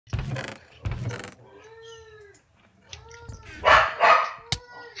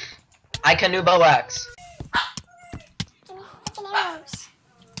I can do bow axe. Give me freaking arrows.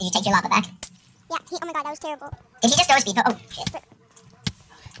 Did you take your lava back? Yeah, oh my god, that was terrible. Did he just throw his speed? Oh, shit.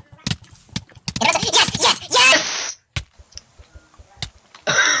 Yes! Yes!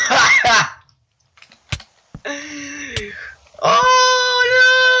 Yes! Oh no,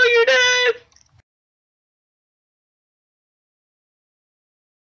 you're dead!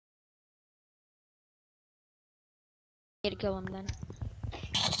 Need to kill him then.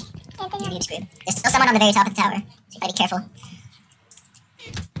 You're getting screwed. There's still someone on the very top of the tower, so you gotta be careful.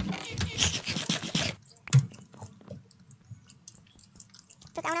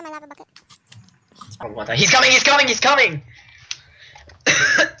 Look, I want my lava bucket. Oh, what the? He's coming! He's coming! He's coming!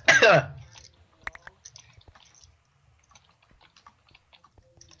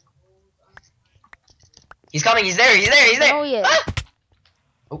 He's coming! He's there! He's there! He's there! Oh yeah. Ah!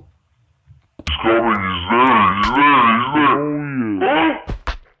 Oh.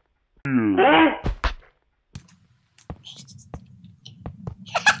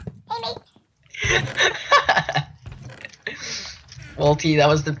 Walty, that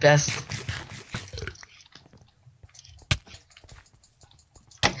was the best.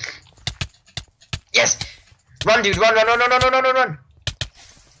 Yes! Run, dude! Run! Run! Run! Run! Run! Run! Run! Run!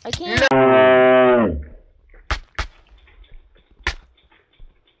 I can't. No!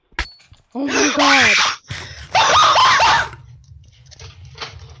 Oh my god.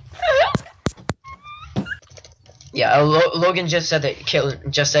 Yeah, Logan just said that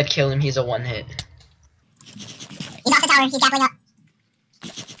kill him. He's a one hit. He's off the tower. He's gappling up.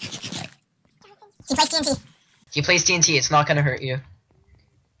 He plays TNT. He plays TNT. It's not gonna hurt you.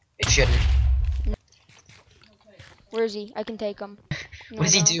 It shouldn't. Where is he? I can take him. No, What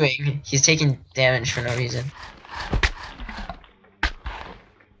is he doing? He's taking damage for no reason.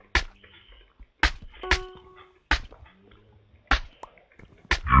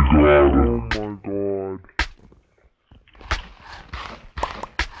 Oh my god.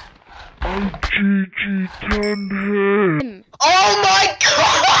 I GG 10 hit. Oh my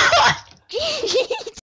god!